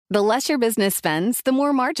The less your business spends, the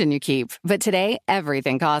more margin you keep. But today,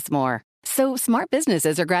 everything costs more. So smart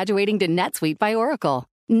businesses are graduating to NetSuite by Oracle.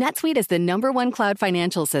 NetSuite is the #1 cloud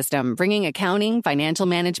financial system, bringing accounting, financial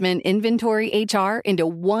management, inventory, HR into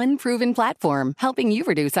one proven platform, helping you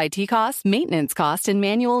reduce IT costs, maintenance costs, and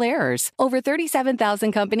manual errors. Over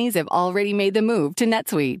 37,000 companies have already made the move to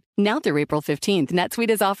NetSuite. Now through April 15th, NetSuite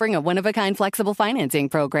is offering a one-of-a-kind flexible financing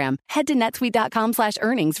program. Head to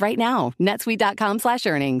netsuite.com/earnings right now.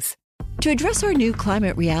 netsuite.com/earnings. To address our new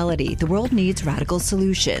climate reality, the world needs radical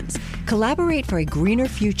solutions. Collaborate for a greener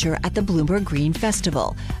future at the Bloomberg Green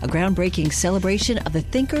Festival, a groundbreaking celebration of the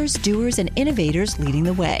thinkers, doers, and innovators leading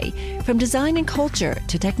the way. From design and culture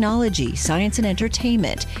to technology, science, and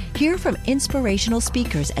entertainment, hear from inspirational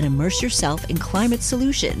speakers and immerse yourself in climate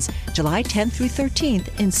solutions. July 10th through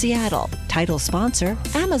 13th in Seattle. Title sponsor,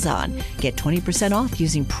 Amazon. Get 20% off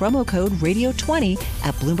using promo code radio20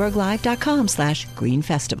 at bloomberglive.com/Green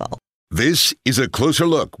Festival. This is A Closer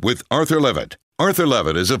Look with Arthur Levitt. Arthur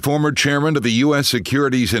Levitt is a former chairman of the U.S.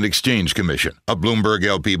 Securities and Exchange Commission, a Bloomberg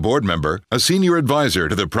LP board member, a senior advisor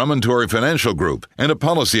to the Promontory Financial Group, and a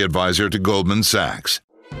policy advisor to Goldman Sachs.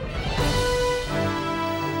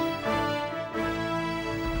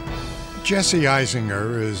 Jesse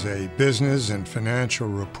Eisinger is a business and financial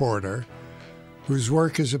reporter whose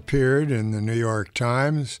work has appeared in the New York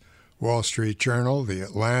Times, Wall Street Journal, The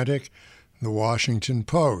Atlantic, The Washington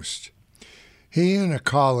Post. He and a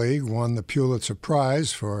colleague won the Pulitzer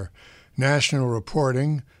Prize for national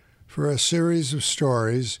reporting for a series of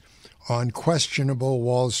stories on questionable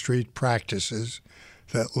Wall Street practices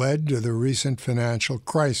that led to the recent financial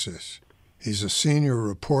crisis. He's a senior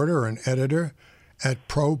reporter and editor at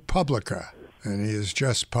ProPublica, and he has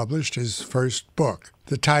just published his first book.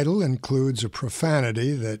 The title includes a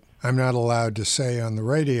profanity that I'm not allowed to say on the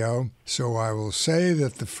radio, so I will say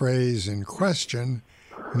that the phrase in question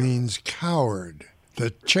means coward.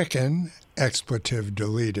 The Chicken, expletive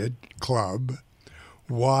deleted, Club,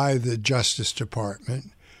 Why the Justice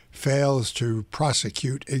Department Fails to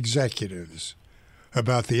Prosecute Executives,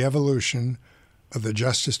 about the evolution of the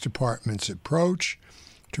Justice Department's approach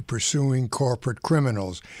to pursuing corporate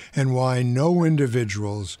criminals and why no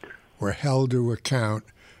individuals were held to account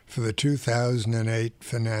for the 2008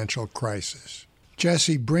 financial crisis.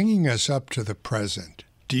 Jesse, bringing us up to the present,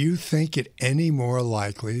 do you think it any more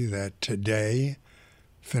likely that today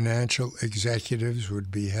financial executives would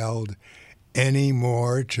be held any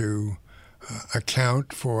more to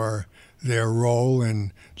account for their role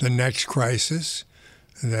in the next crisis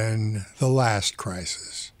than the last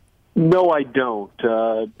crisis? No, I don't,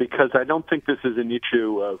 because I don't think this is an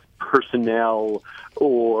issue of personnel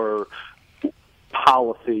or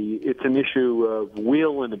policy. It's an issue of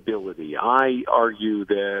will and ability. I argue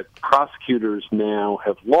that prosecutors now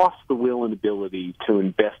have lost the will and ability to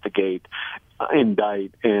investigate,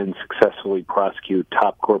 indict, and successfully prosecute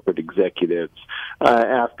top corporate executives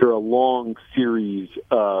after a long series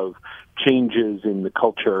of changes in the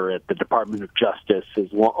culture at the Department of Justice,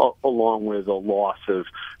 along with a loss of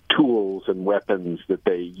tools and weapons that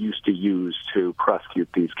they used to use to prosecute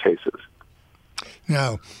these cases.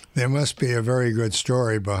 Now, there must be a very good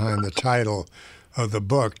story behind the title of the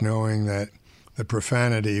book, knowing that the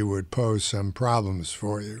profanity would pose some problems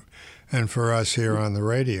for you and for us here on the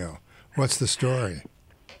radio. What's the story?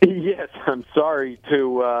 Yes, I'm sorry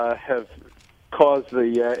to have caused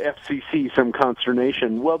the FCC some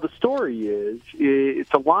consternation. Well, the story is,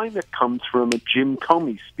 it's a line that comes from a Jim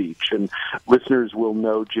Comey speech, and listeners will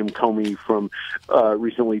know Jim Comey from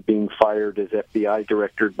recently being fired as FBI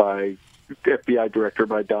director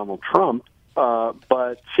by Donald Trump.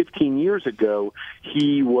 But 15 years ago,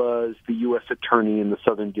 he was the U.S. Attorney in the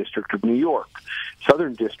Southern District of New York.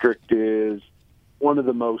 Southern District is one of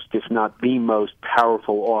the most, if not the most,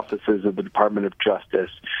 powerful offices of the Department of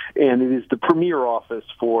Justice, and it is the premier office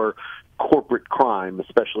for corporate crime,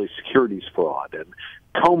 especially securities fraud. And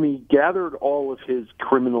Comey gathered all of his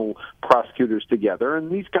criminal prosecutors together,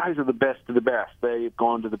 and these guys are the best of the best. They've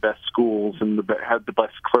gone to the best schools and had the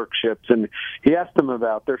best clerkships, and he asked them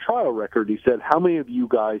about their trial record. He said, how many of you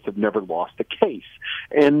guys have never lost a case?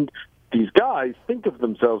 And these guys think of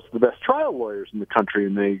themselves as the best trial lawyers in the country,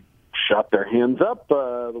 and they shot their hands up,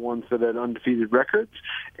 the ones that had undefeated records.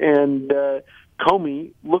 And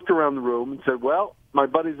Comey looked around the room and said, well, my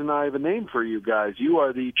buddies and I have a name for you guys. You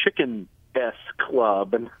are the chicken S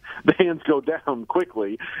club, and the hands go down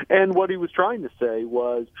quickly. And what he was trying to say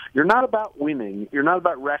was, you're not about winning. You're not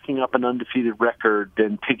about racking up an undefeated record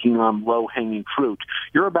and taking on low-hanging fruit.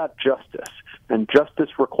 You're about justice. And justice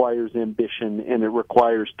requires ambition, and it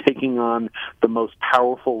requires taking on the most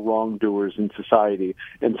powerful wrongdoers in society.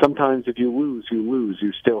 And sometimes if you lose, you lose.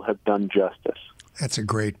 You still have done justice. That's a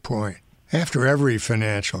great point. After every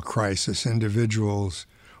financial crisis, individuals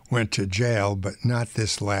went to jail, but not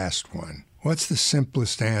this last one. What's the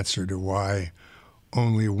simplest answer to why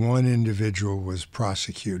only one individual was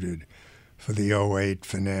prosecuted for the '08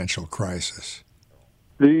 financial crisis?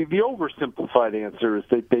 The oversimplified answer is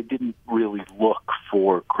that they didn't really look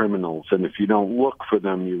for criminals, and if you don't look for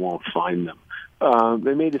them, you won't find them.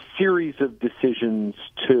 They made a series of decisions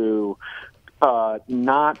to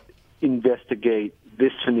not investigate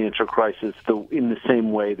this financial crisis in the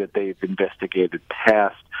same way that they've investigated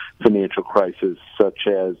past financial crises, such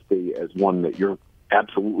as one that you're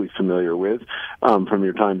absolutely familiar with from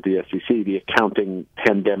your time at the SEC, the accounting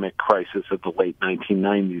pandemic crisis of the late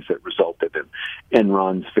 1990s that resulted in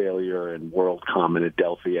Enron's failure and WorldCom and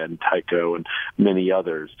Adelphia and Tyco and many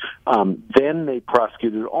others. Then they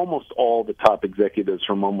prosecuted almost all the top executives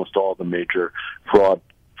from almost all the major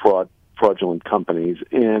fraudulent companies.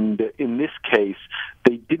 And in this case,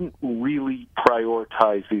 they didn't really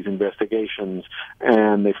prioritize these investigations,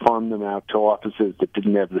 and they farmed them out to offices that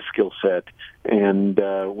didn't have the skill set. And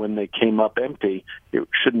when they came up empty, it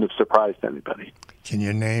shouldn't have surprised anybody. Can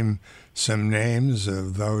you name some names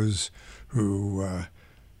of those who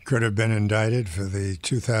could have been indicted for the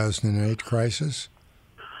 2008 crisis?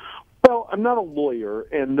 Well, I'm not a lawyer,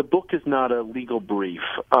 and the book is not a legal brief.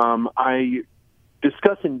 I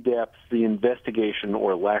discuss in depth the investigation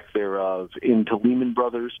or lack thereof into Lehman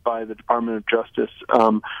Brothers by the Department of Justice,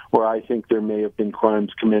 where I think there may have been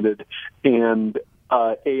crimes committed, and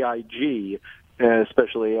AIG,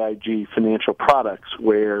 especially AIG Financial Products,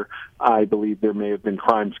 where I believe there may have been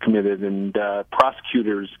crimes committed, and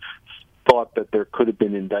prosecutors thought that there could have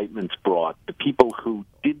been indictments brought. The people who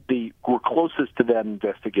were closest to that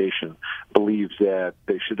investigation believe that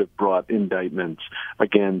they should have brought indictments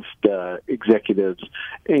against executives,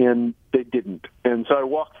 and they didn't. And so I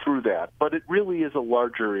walked through that. But it really is a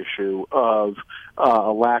larger issue of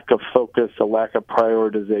a lack of focus, a lack of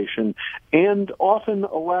prioritization, and often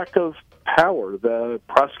a lack of power. The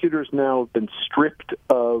prosecutors now have been stripped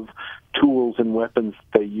of tools and weapons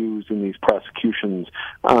they use in these prosecutions,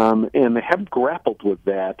 and they haven't grappled with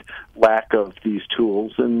that lack of these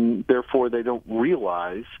tools, and therefore they don't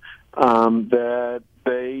realize that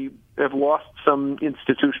they have lost some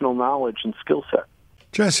institutional knowledge and skill set.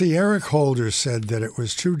 Jesse, Eric Holder said that it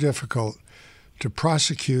was too difficult to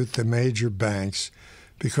prosecute the major banks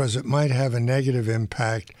because it might have a negative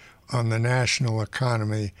impact on the national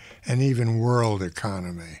economy and even world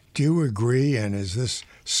economy. Do you agree, and is this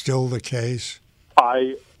still the case?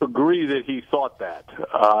 I agree that he thought that,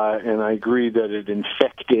 and I agree that it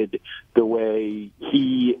infected the way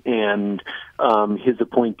he and his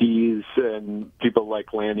appointees and people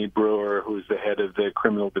like Lanny Brewer, who's the head of the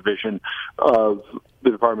criminal division of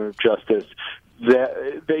the Department of Justice,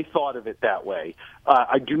 that they thought of it that way.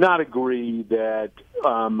 I do not agree that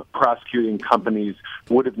prosecuting companies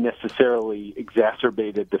would have necessarily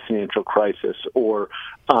exacerbated the financial crisis or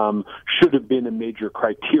should have been a major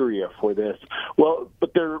criteria for this. Well,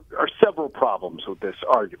 but there are several problems with this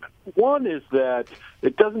argument. One is that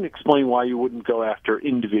it doesn't explain why you wouldn't go after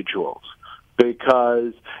individuals.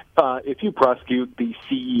 Because if you prosecute the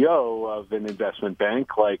CEO of an investment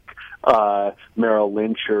bank like Merrill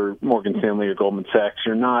Lynch or Morgan Stanley or Goldman Sachs,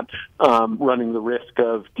 you're not running the risk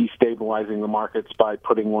of destabilizing the markets by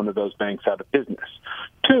putting one of those banks out of business.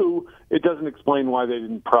 Two, it doesn't explain why they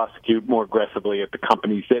didn't prosecute more aggressively at the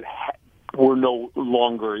companies that were no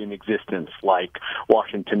longer in existence, like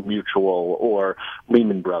Washington Mutual or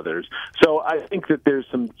Lehman Brothers. So I think that there's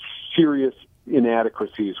some serious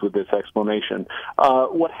inadequacies with this explanation.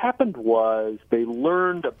 What happened was they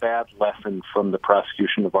learned a bad lesson from the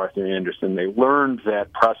prosecution of Arthur Andersen. They learned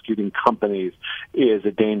that prosecuting companies is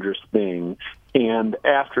a dangerous thing, and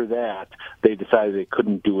after that, they decided they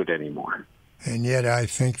couldn't do it anymore. And yet I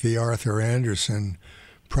think the Arthur Andersen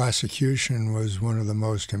prosecution was one of the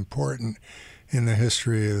most important in the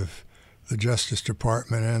history of the Justice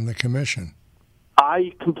Department and the Commission.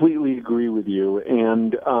 I completely agree with you.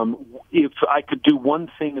 And if I could do one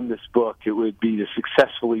thing in this book, it would be to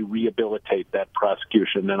successfully rehabilitate that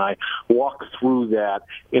prosecution. And I walk through that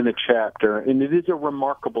in a chapter. And it is a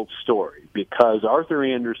remarkable story because Arthur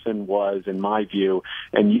Andersen was, in my view,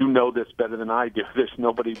 and you know this better than I do, there's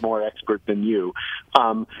nobody more expert than you,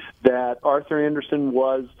 that Arthur Andersen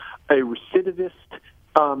was a recidivist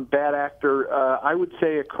bad actor, I would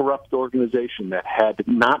say a corrupt organization that had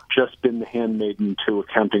not just been the handmaiden to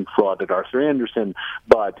accounting fraud at Arthur Andersen,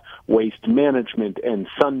 but Waste Management and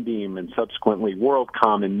Sunbeam and subsequently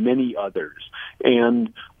WorldCom and many others.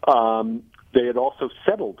 And they had also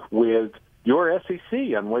settled with your SEC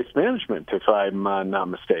on Waste Management, if I'm not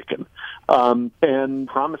mistaken, and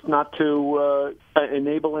promised not to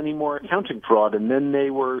enable any more accounting fraud. And then they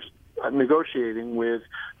were negotiating with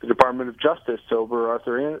the Department of Justice over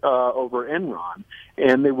Enron,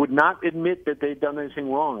 and they would not admit that they'd done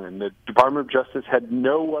anything wrong, and the Department of Justice had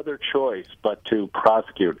no other choice but to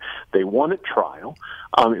prosecute. They won at trial.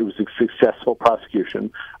 It was a successful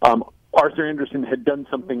prosecution. Arthur Andersen had done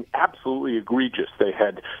something absolutely egregious. They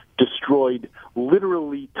had destroyed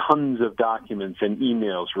literally tons of documents and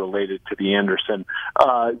emails related to the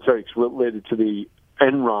related to the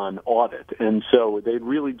Enron audit. And so they'd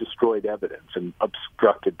really destroyed evidence and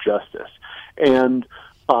obstructed justice. And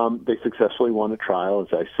they successfully won a trial, as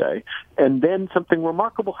I say. And then something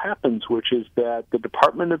remarkable happens, which is that the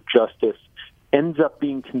Department of Justice ends up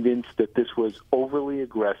being convinced that this was overly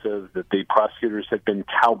aggressive, that the prosecutors had been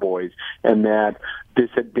cowboys, and that this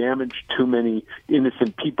had damaged too many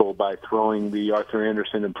innocent people by throwing the Arthur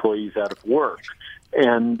Andersen employees out of work.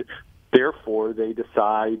 And therefore, they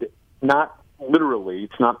decide, not literally,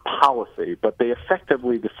 it's not policy, but they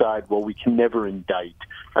effectively decide, well, we can never indict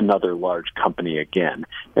another large company again.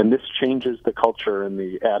 And this changes the culture and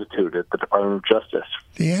the attitude at the Department of Justice.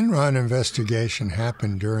 The Enron investigation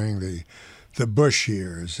happened during the Bush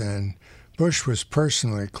years, and Bush was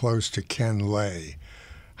personally close to Ken Lay.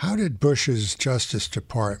 How did Bush's Justice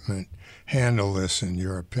Department handle this, in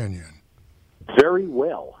your opinion? Very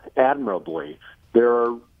well, admirably. There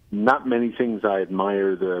are not many things I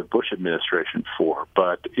admire the Bush administration for,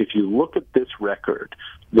 but if you look at this record,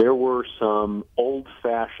 there were some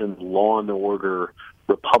old-fashioned law and order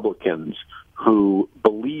Republicans who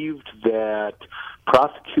believed that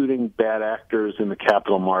prosecuting bad actors in the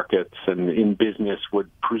capital markets and in business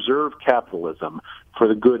would preserve capitalism for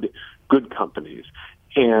the good companies.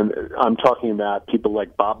 And I'm talking about people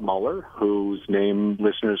like Bob Mueller, whose name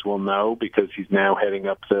listeners will know because he's now heading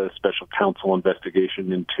up the special counsel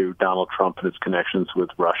investigation into Donald Trump and his connections with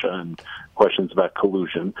Russia and questions about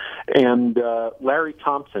collusion. And Larry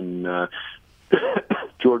Thompson,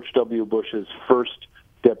 George W. Bush's first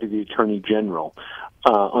Deputy Attorney General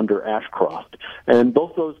under Ashcroft. And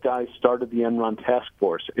both those guys started the Enron task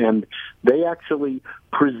force, and they actually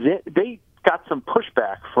got some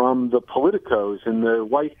pushback from the politicos in the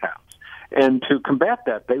White House. And to combat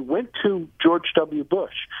that, they went to George W.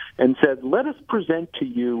 Bush and said, let us present to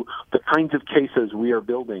you the kinds of cases we are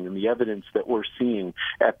building and the evidence that we're seeing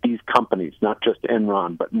at these companies, not just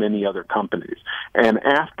Enron, but many other companies. And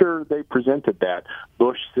after they presented that,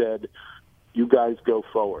 Bush said, you guys go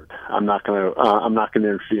forward. I'm not going to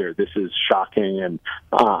interfere. This is shocking, and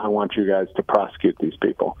I want you guys to prosecute these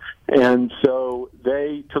people. And so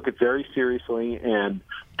they took it very seriously and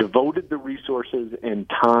devoted the resources and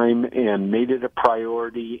time and made it a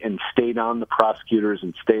priority and stayed on the prosecutors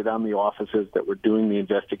and stayed on the offices that were doing the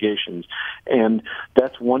investigations. And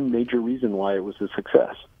that's one major reason why it was a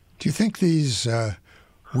success. Do you think these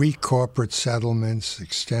weak corporate settlements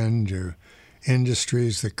extend to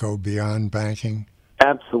industries that go beyond banking?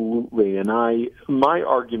 Absolutely. And my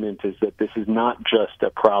argument is that this is not just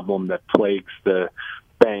a problem that plagues the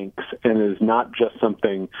banks and is not just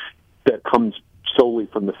something that comes solely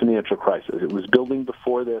from the financial crisis. It was building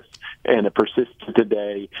before this, and it persists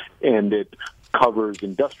today, and it covers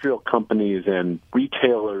industrial companies and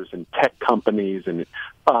retailers and tech companies and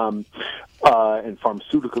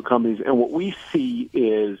pharmaceutical companies. And what we see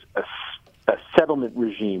is a settlement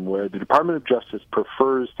regime where the Department of Justice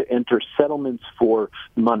prefers to enter settlements for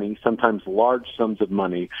money, sometimes large sums of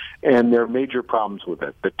money, and there are major problems with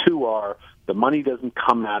it. The two are the money doesn't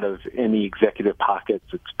come out of any executive pockets.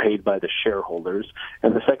 It's paid by the shareholders.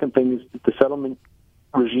 And the second thing is that the settlement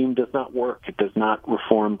regime does not work. It does not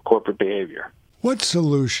reform corporate behavior. What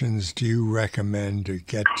solutions do you recommend to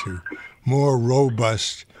get to more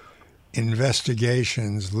robust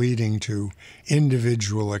investigations leading to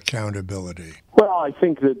individual accountability? Well, I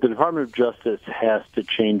think that the Department of Justice has to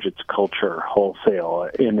change its culture wholesale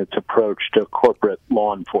in its approach to corporate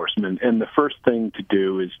law enforcement. And the first thing to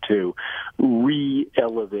do is to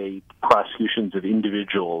re-elevate prosecutions of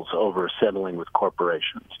individuals over settling with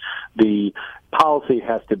corporations. The policy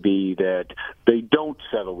has to be that they don't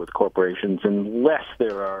settle with corporations unless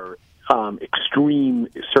there are extreme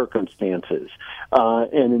circumstances.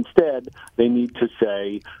 And instead, they need to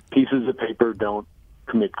say pieces of paper don't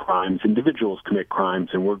commit crimes, individuals commit crimes,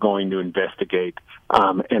 and we're going to investigate,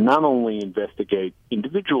 and not only investigate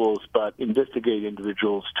individuals, but investigate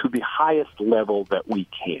individuals to the highest level that we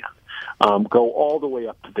can. Go all the way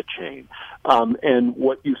up to the chain. And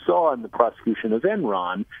what you saw in the prosecution of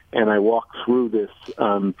Enron, and I walk through this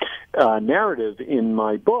narrative in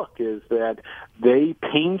my book, is that they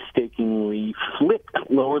painstakingly flipped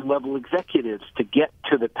lower-level executives to get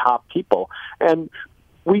to the top people. And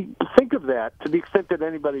we think of that to the extent that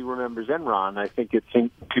anybody remembers Enron. I think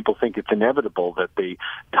people think it's inevitable that the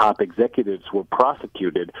top executives were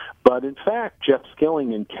prosecuted. But in fact, Jeff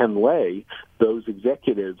Skilling and Ken Lay, those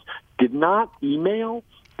executives, did not email.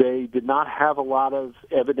 They did not have a lot of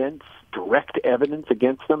evidence, direct evidence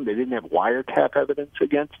against them. They didn't have wiretap evidence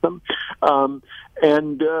against them.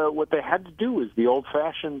 And what they had to do is the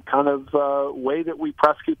old-fashioned kind of way that we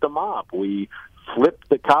prosecute the mob. We flip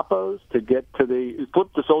the capos flip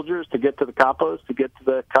the soldiers to get to the capos, to get to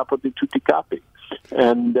the capo di tutti capi.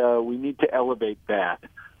 And we need to elevate that.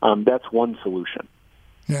 That's one solution.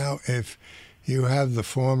 Now, if you have the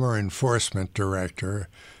former enforcement director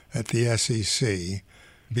at the SEC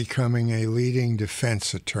becoming a leading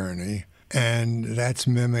defense attorney, and that's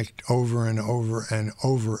mimicked over and over and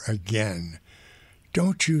over again,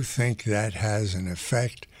 don't you think that has an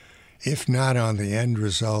effect, if not on the end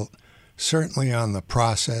result, certainly on the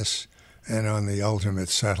process and on the ultimate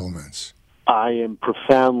settlements? I am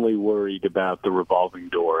profoundly worried about the revolving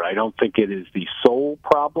door. I don't think it is the sole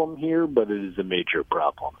problem here, but it is a major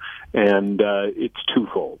problem. And it's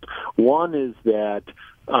twofold. One is that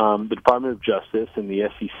the Department of Justice and the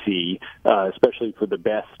SEC, especially for the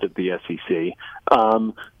best of the SEC,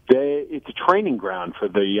 it's a training ground for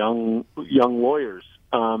the young lawyers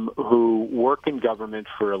who work in government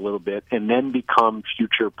for a little bit and then become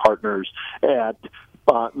future partners at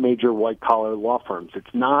major white-collar law firms.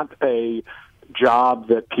 It's not a job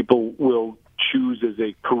that people will choose as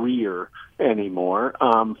a career anymore,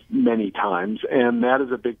 many times, and that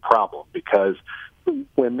is a big problem because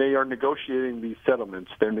when they are negotiating these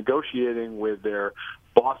settlements, they're negotiating with their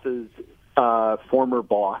boss's former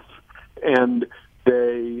boss, and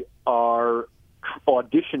they are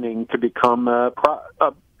auditioning to become a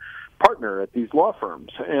partner at these law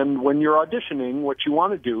firms. And when you're auditioning, what you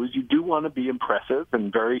want to do is you do want to be impressive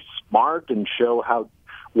and very smart and show how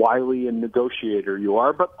wily a negotiator you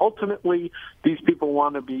are. But ultimately, these people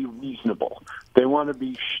want to be reasonable. They want to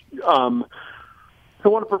be, they want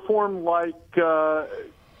to perform like,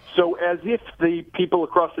 so as if the people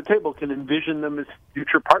across the table can envision them as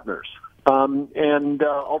future partners. And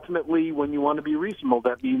ultimately, when you want to be reasonable,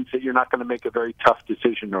 that means that you're not going to make a very tough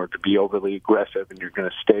decision or to be overly aggressive, and you're going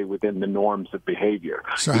to stay within the norms of behavior.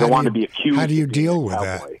 So you don't want to be accused. How do you deal with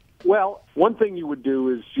that? that? Well, one thing you would do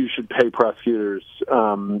is you should pay prosecutors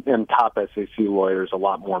and top SEC lawyers a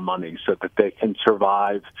lot more money so that they can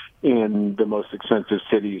survive in the most expensive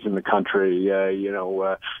cities in the country,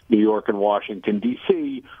 New York and Washington,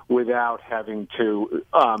 D.C., without having to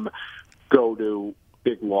go to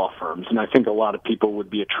big law firms. And I think a lot of people would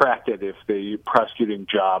be attracted if the prosecuting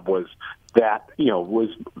job was was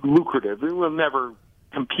lucrative. It will never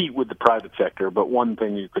compete with the private sector, but one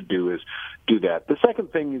thing you could do is do that. The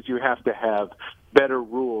second thing is you have to have better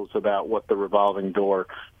rules about what the revolving door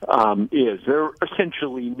is. There are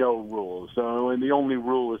essentially no rules, and the only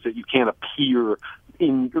rule is that you can't appear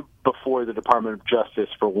before the Department of Justice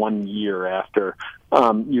for 1 year after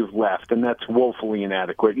you've left, and that's woefully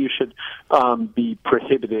inadequate. You should be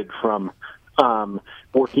prohibited from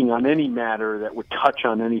working on any matter that would touch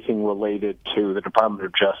on anything related to the Department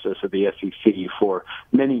of Justice or the SEC for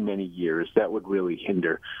many, many years. That would really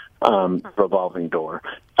hinder revolving door.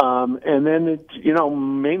 And then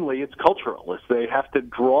mainly it's cultural. They have to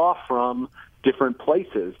draw from different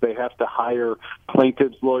places. They have to hire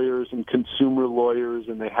plaintiffs' lawyers and consumer lawyers,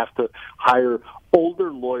 and they have to hire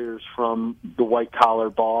older lawyers from the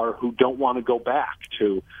white-collar bar who don't want to go back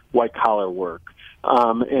to white-collar work.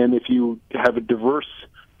 And if you have a diverse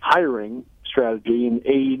hiring strategy in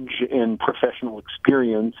age and professional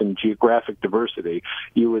experience and geographic diversity,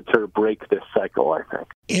 you would sort of break this cycle, I think.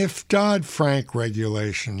 If Dodd-Frank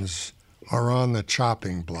regulations are on the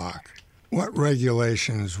chopping block, what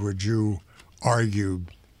regulations would you argue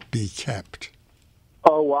be kept?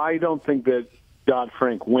 Oh, I don't think that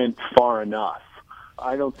Dodd-Frank went far enough.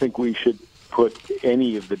 I don't think we should put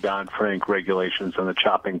any of the Dodd-Frank regulations on the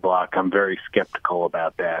chopping block. I'm very skeptical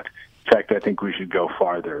about that. In fact, I think we should go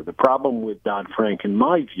farther. The problem with Dodd-Frank, in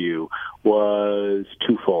my view, was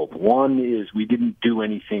twofold. One is we didn't do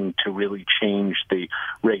anything to really change the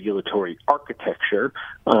regulatory architecture.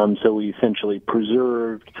 So we essentially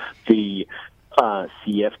preserved the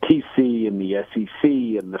CFTC and the SEC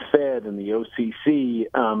and the Fed and the OCC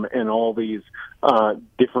and all these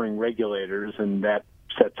differing regulators, and that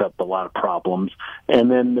sets up a lot of problems.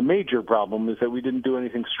 And then the major problem is that we didn't do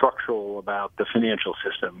anything structural about the financial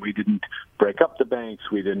system. We didn't break up the banks.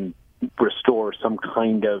 We didn't restore some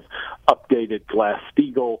kind of updated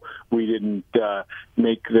Glass-Steagall. We didn't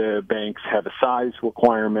make the banks have a size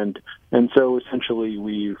requirement. And so essentially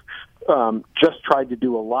we've just tried to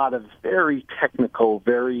do a lot of very technical,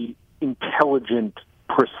 very intelligent,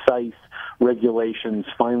 precise regulations,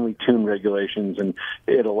 finely tuned regulations, and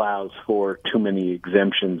it allows for too many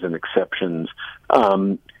exemptions and exceptions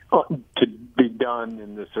to be done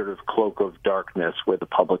in the sort of cloak of darkness where the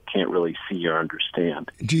public can't really see or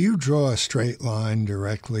understand. Do you draw a straight line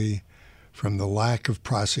directly from the lack of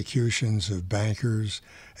prosecutions of bankers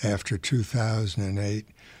after 2008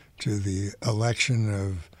 to the election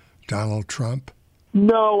of Donald Trump?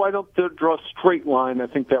 No, I don't draw a straight line. I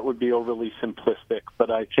think that would be overly simplistic, but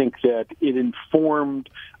I think that it informed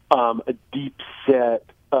a deep-set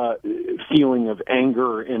feeling of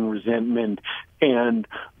anger and resentment, and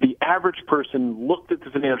the average person looked at the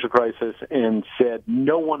financial crisis and said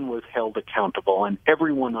no one was held accountable, and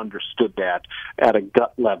everyone understood that at a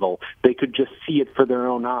gut level. They could just see it for their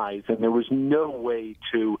own eyes, and there was no way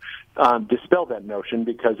to dispel that notion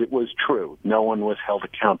because it was true. No one was held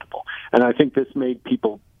accountable. And I think this made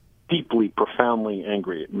people deeply, profoundly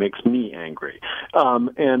angry. It makes me angry.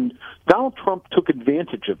 And Donald Trump took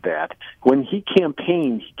advantage of that. When he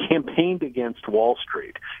campaigned against Wall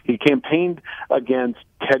Street. He campaigned against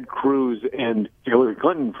Ted Cruz and Hillary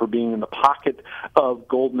Clinton for being in the pocket of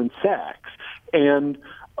Goldman Sachs. And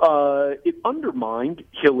it undermined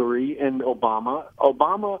Hillary and Obama.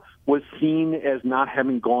 Obama was seen as not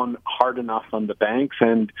having gone hard enough on the banks,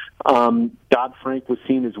 and Dodd-Frank was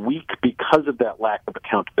seen as weak because of that lack of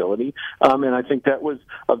accountability. And I think that was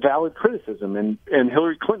a valid criticism. And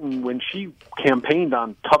Hillary Clinton, when she campaigned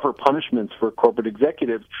on tougher punishments for corporate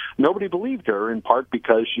executives, nobody believed her, in part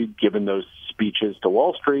because she'd given those speeches to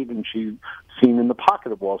Wall Street and she's seen in the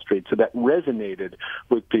pocket of Wall Street. So that resonated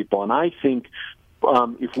with people. And I think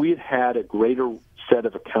if we had had a greater set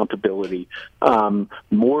of accountability,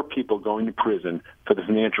 more people going to prison for the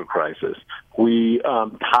financial crisis,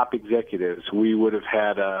 top executives, we would have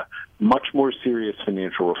had a much more serious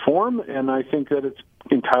financial reform, and I think that it's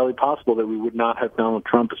entirely possible that we would not have Donald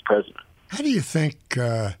Trump as president. How do you think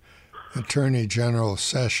Attorney General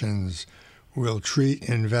Sessions will treat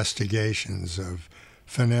investigations of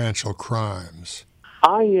financial crimes?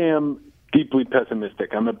 I am deeply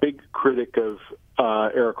pessimistic. I'm a big critic of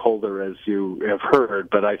Eric Holder, as you have heard,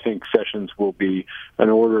 but I think Sessions will be an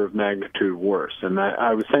order of magnitude worse. And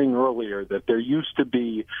I was saying earlier that there used to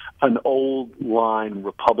be an old line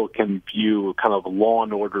Republican view, kind of law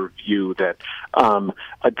and order view that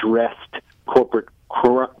addressed corporate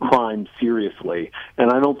crime seriously.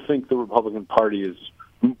 And I don't think the Republican Party is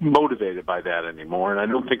motivated by that anymore, and I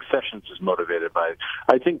don't think Sessions is motivated by it.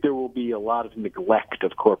 I think there will be a lot of neglect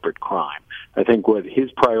of corporate crime. I think what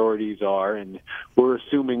his priorities are, and we're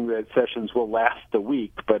assuming that Sessions will last a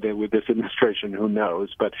week, but with this administration, who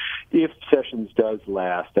knows? But if Sessions does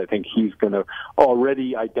last, I think he's going to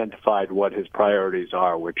already identified what his priorities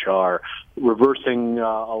are, which are reversing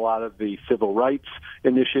a lot of the civil rights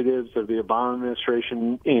initiatives of the Obama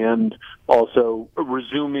administration and also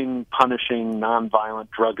resuming punishing nonviolent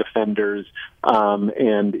drug offenders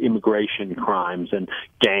and immigration crimes and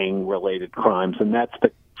gang-related crimes. And that's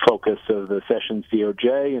the focus of the Sessions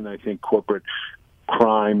DOJ, and I think corporate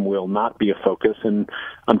crime will not be a focus. And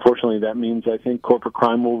unfortunately, that means I think corporate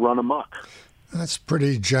crime will run amok. That's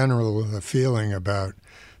pretty general the feeling about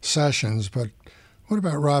Sessions, but what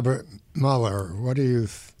about Robert Mueller? What do you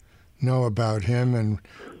know about him, and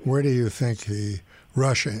where do you think the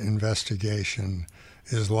Russia investigation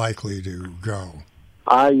is likely to go?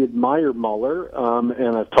 I admire Mueller,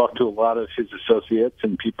 and I've talked to a lot of his associates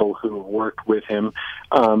and people who have worked with him,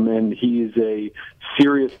 and he's a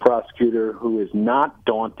serious prosecutor who is not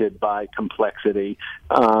daunted by complexity,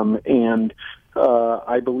 and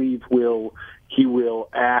I believe he will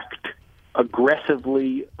act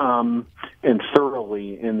aggressively and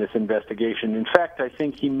thoroughly in this investigation. In fact, I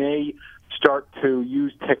think he may start to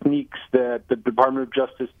use techniques that the Department of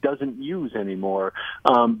Justice doesn't use anymore,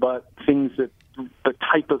 but things that the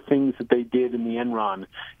type of things that they did in the Enron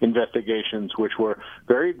investigations, which were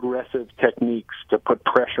very aggressive techniques to put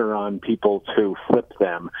pressure on people to flip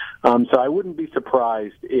them. So I wouldn't be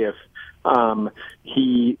surprised if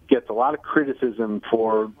he gets a lot of criticism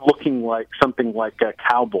for looking like something like a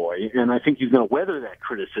cowboy, and I think he's going to weather that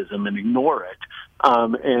criticism and ignore it,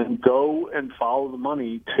 and go and follow the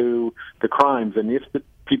money to the crimes. And if the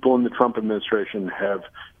people in the Trump administration have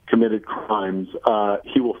committed crimes,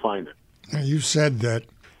 he will find it. Now, you said that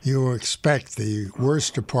you expect the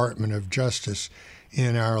worst Department of Justice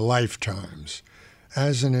in our lifetimes.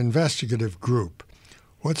 As an investigative group,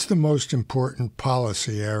 what's the most important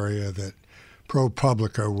policy area that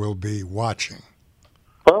ProPublica will be watching?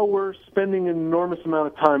 Well, we're spending an enormous amount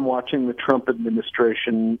of time watching the Trump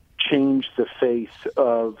administration change the face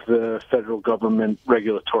of the federal government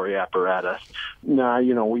regulatory apparatus. Now,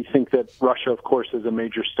 we think that Russia, of course, is a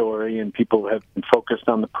major story, and people have been focused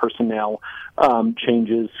on the personnel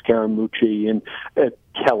changes, Scaramucci and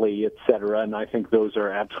Kelly, et cetera, and I think those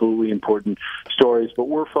are absolutely important stories. But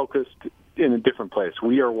we're focused in a different place.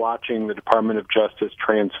 We are watching the Department of Justice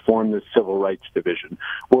transform the Civil Rights Division.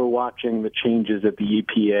 We're watching the changes at the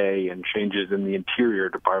EPA and changes in the Interior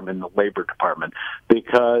Department and the Labor Department,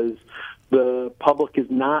 because the public is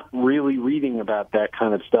not really reading about that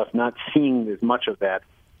kind of stuff, not seeing as much of that.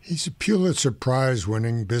 He's a Pulitzer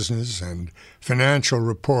Prize-winning business and financial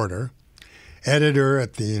reporter, editor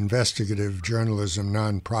at the investigative journalism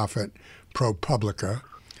nonprofit ProPublica,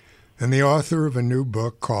 and the author of a new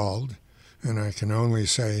book called, and I can only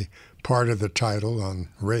say part of the title on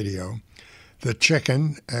radio, The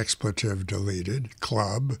Chicken, expletive deleted,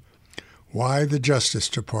 Club, Why the Justice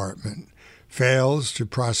Department Fails to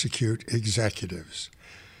Prosecute Executives.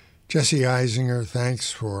 Jesse Eisinger,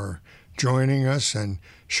 thanks for joining us and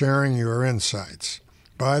sharing your insights.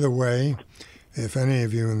 By the way, if any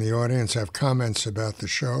of you in the audience have comments about the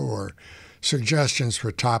show or suggestions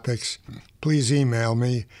for topics, please email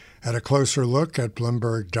me at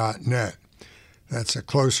acloserlook@bloomberg.net. That's a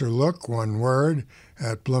closer look, one word,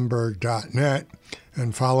 at Bloomberg.net,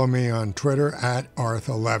 and follow me on Twitter at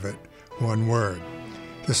Arthur Levitt, one word.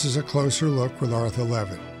 This is A Closer Look with Arthur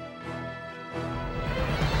Levitt.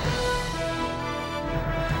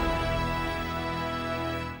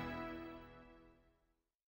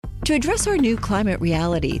 To address our new climate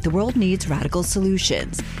reality, the world needs radical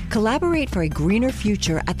solutions. Collaborate for a greener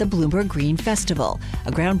future at the Bloomberg Green Festival,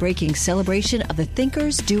 a groundbreaking celebration of the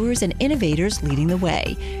thinkers, doers, and innovators leading the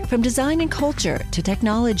way. From design and culture to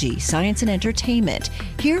technology, science, and entertainment,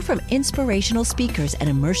 hear from inspirational speakers and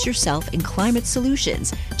immerse yourself in climate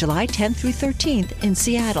solutions. July 10th through 13th in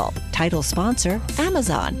Seattle. Title sponsor,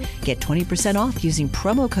 Amazon. Get 20% off using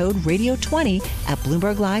promo code RADIO20 at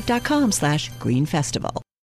BloombergLive.com/Green Festival.